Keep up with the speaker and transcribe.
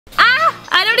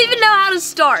even know how to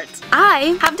start.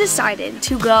 I have decided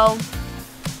to go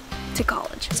to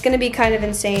college. It's gonna be kind of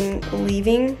insane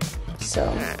leaving, so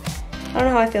I don't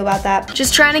know how I feel about that.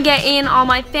 Just trying to get in all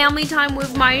my family time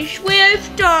with my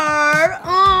sister.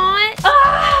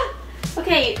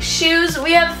 Okay, shoes.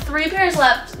 We have 3 pairs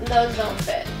left. Those don't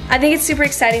fit. I think it's super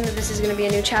exciting that this is gonna be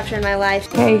a new chapter in my life.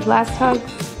 Okay, last hug.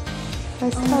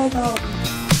 Last hug.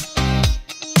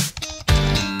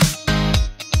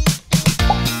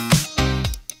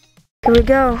 Here we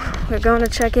go. We're going to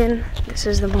check in. This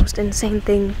is the most insane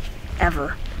thing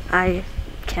ever. I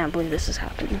can't believe this is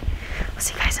happening. I'll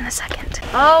see you guys in a second.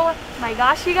 Oh my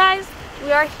gosh, you guys.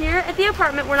 We are here at the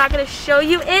apartment. We're not going to show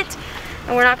you it,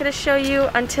 and we're not going to show you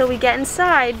until we get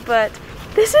inside, but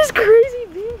this is crazy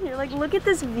being here. Like, look at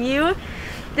this view.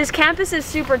 This campus is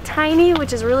super tiny,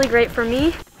 which is really great for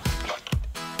me.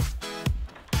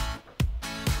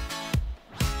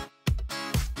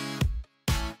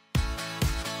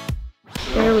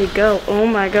 There we go. Oh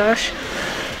my gosh.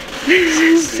 This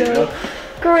is so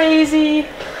crazy.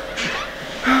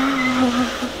 And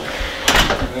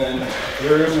then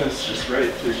your room is just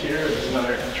right through here. There's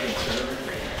another entrance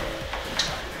over here.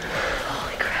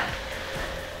 Holy crap.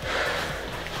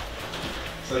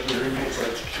 It's like your roommates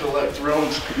like to collect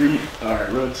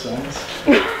road signs.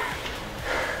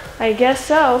 I guess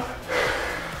so.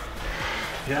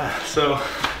 Yeah, so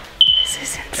This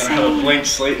is kind of insane. have a blank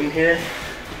slate in here.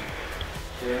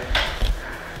 Yeah.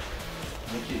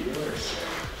 Make it yours.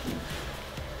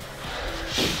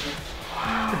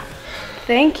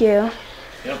 Thank you.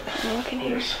 Yep. Look in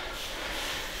here.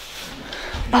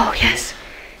 Oh, yes.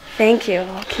 Thank you.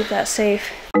 I'll keep that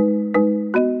safe.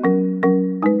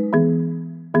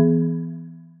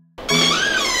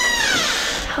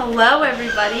 Hello,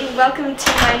 everybody. Welcome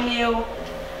to my new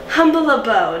humble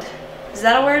abode. Is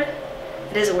that a word?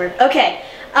 It is a word. Okay.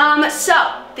 So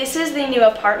this is the new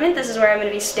apartment. This is where I'm going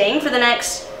to be staying for the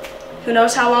next who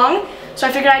knows how long. So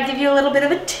I figured I'd give you a little bit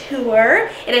of a tour.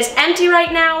 It is empty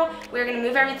right now. We're going to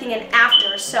move everything in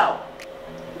after. So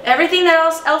everything that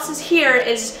else is here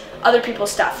is other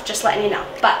people's stuff, just letting you know.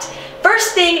 But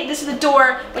first thing, this is the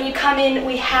door. When you come in,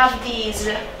 we have these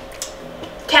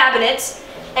cabinets,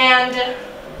 and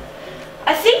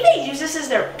I think they use this as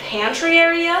their pantry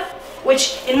area,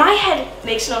 which in my head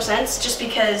makes no sense, just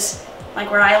because like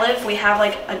where I live, we have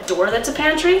like a door that's a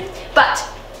pantry. But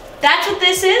that's what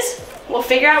this is. We'll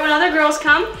figure out when other girls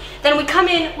come. Then we come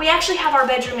in, we actually have our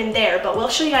bedroom in there, but we'll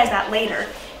show you guys that later.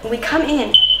 When we come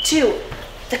in to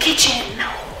the kitchen.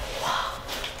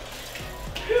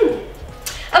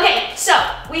 Okay, so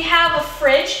we have a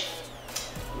fridge.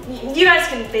 You guys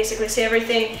can basically see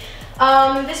everything.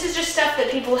 This is just stuff that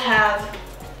people have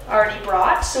already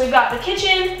brought. So we've got the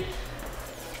kitchen.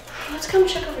 Let's come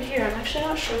check over here. I'm actually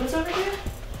not sure what's over here.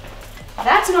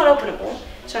 That's not openable.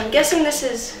 So I'm guessing this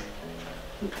is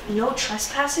no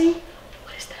trespassing.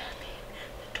 What does that mean?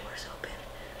 The door's open.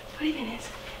 What even is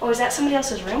it? Oh, is that somebody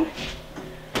else's room?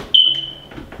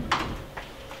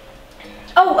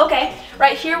 Oh, okay.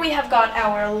 Right here we have got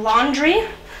our laundry,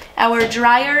 our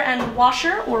dryer and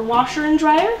washer, or washer and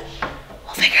dryer.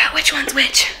 We'll figure out which one's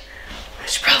which. I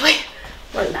should probably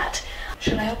learn that.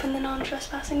 Should I open the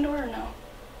non-trespassing door or no?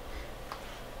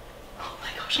 Oh my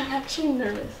gosh, I'm actually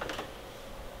nervous.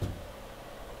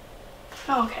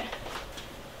 Oh, okay.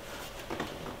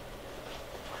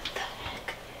 What the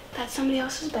heck? That's somebody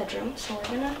else's bedroom, so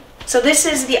we're gonna... So this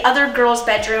is the other girl's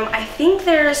bedroom. I think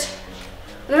there are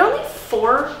only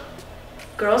 4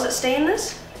 girls that stay in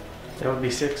this? That would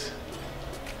be 6.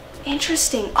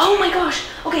 Interesting. Oh my gosh.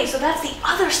 Okay, so that's the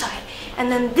other side.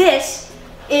 And then this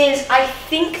is, I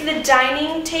think, the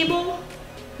dining table.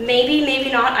 Maybe,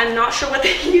 maybe not. I'm not sure what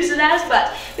they use it as,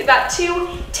 but we've got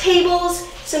 2 tables,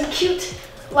 some cute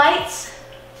lights.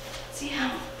 Let's see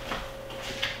how.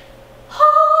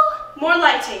 Oh, more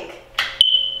lighting.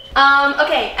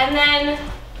 Okay, and then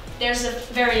there's a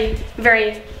very,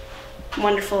 very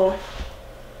wonderful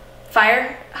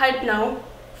fire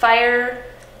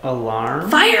Alarm?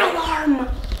 Fire alarm!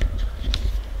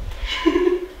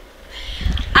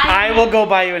 I will go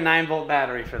buy you a 9-volt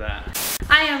battery for that.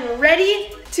 I am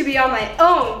ready to be on my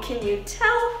own. Can you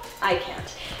tell? I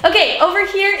can't. Okay, over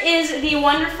here is the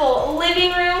wonderful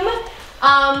living room.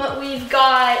 We've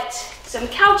got some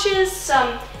couches,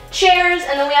 some chairs,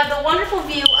 and then we have the wonderful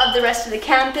view of the rest of the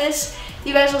campus.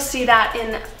 You guys will see that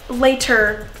in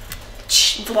later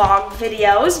vlog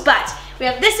videos, but we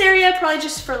have this area probably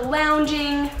just for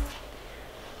lounging.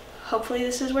 Hopefully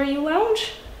this is where you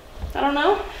lounge. I don't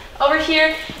know. Over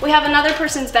here we have another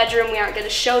person's bedroom. We aren't going to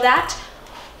show that.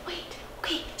 Wait,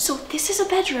 okay, So this is a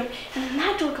bedroom, and then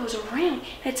that door goes around,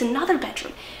 and it's another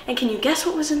bedroom. And can you guess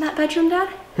what was in that bedroom, Dad?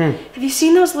 Have you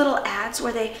seen those little ads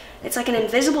where it's like an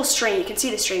invisible string, you can see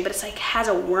the string, but it's like has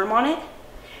a worm on it?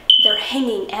 They're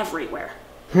hanging everywhere.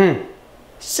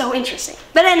 So interesting.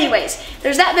 But anyways,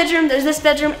 there's that bedroom, there's this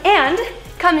bedroom, and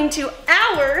coming to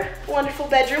our wonderful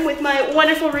bedroom with my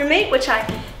wonderful roommate, which I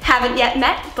haven't yet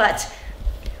met, but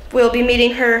we'll be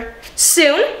meeting her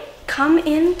soon. Come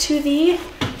into the,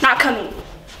 not coming,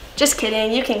 just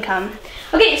kidding, you can come.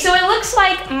 Okay, so it looks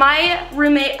like my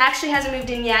roommate actually hasn't moved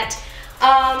in yet,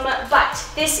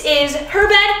 but this is her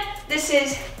bed, this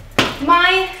is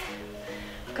my,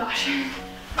 gosh,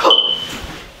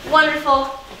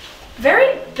 wonderful,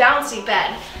 very bouncy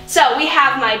bed. So we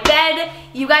have my bed.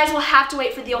 You guys will have to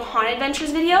wait for the Ohana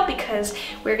Adventures video because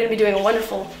we're gonna be doing a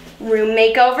wonderful room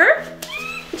makeover,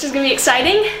 which is gonna be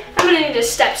exciting. I'm gonna need a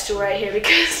step stool right here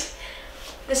because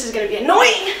this is gonna be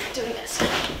annoying doing this.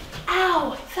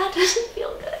 Ow, that doesn't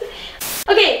feel good.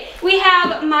 Okay, we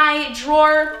have my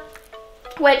drawer,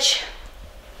 which,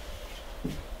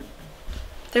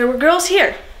 there were girls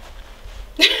here.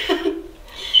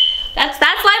 That's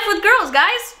life with girls,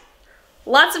 guys.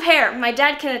 Lots of hair. My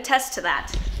dad can attest to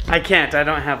that. I can't. I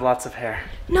don't have lots of hair.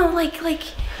 No, like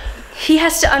he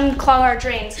has to unclog our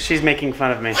drains. She's making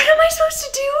fun of me. What am I supposed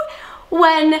to do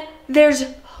when there's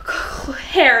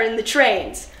hair in the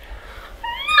drains?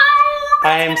 No,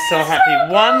 I am so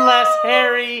happy. One less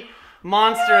hairy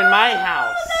monster in my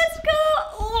house. Let's go.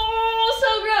 Oh,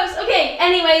 so gross. Okay,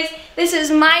 anyways, this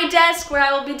is my desk where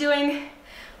I will be doing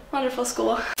wonderful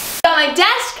school. So my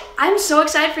desk, I'm so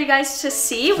excited for you guys to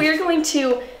see. We are going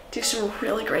to do some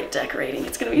really great decorating.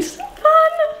 It's gonna be so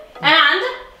fun. And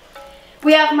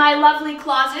we have my lovely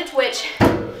closet, which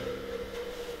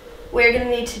we're gonna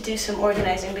need to do some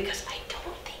organizing because I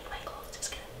don't think my clothes is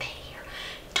gonna fit here.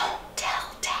 Don't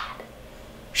tell Dad.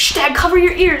 Shh, Dad, cover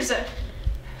your ears.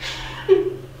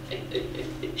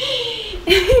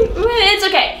 It's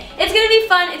okay. It's gonna be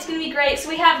fun. It's gonna be great. So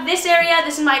we have this area.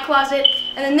 This is my closet.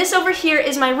 And then this over here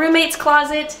is my roommate's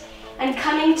closet. And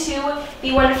coming to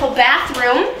the wonderful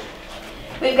bathroom,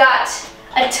 we've got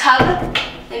a tub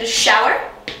and a shower.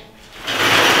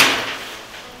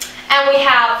 And we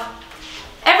have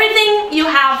everything you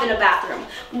have in a bathroom.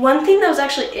 One thing that was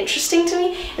actually interesting to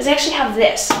me is they actually have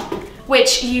this,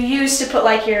 which you use to put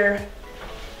like your,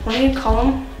 what do you call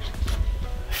them?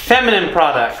 Feminine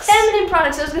products. Feminine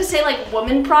products. I was gonna say like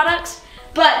woman products,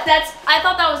 but I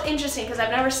thought that was interesting because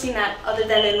I've never seen that other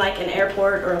than in like an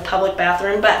airport or a public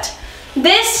bathroom. But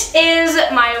this is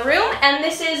my room and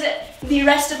this is the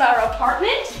rest of our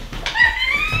apartment.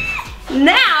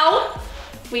 Now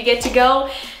we get to go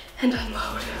and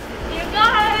unload. You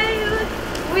guys,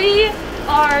 we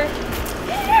are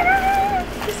here.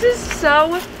 This is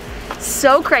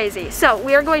so crazy. So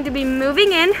we are going to be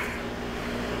moving in.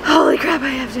 Holy crap, I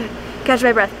have to catch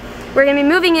my breath. We're gonna be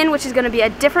moving in, which is gonna be a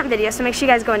different video, so make sure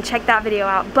you guys go and check that video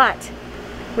out. But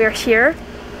we are here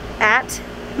at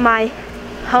my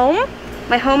home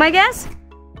I guess.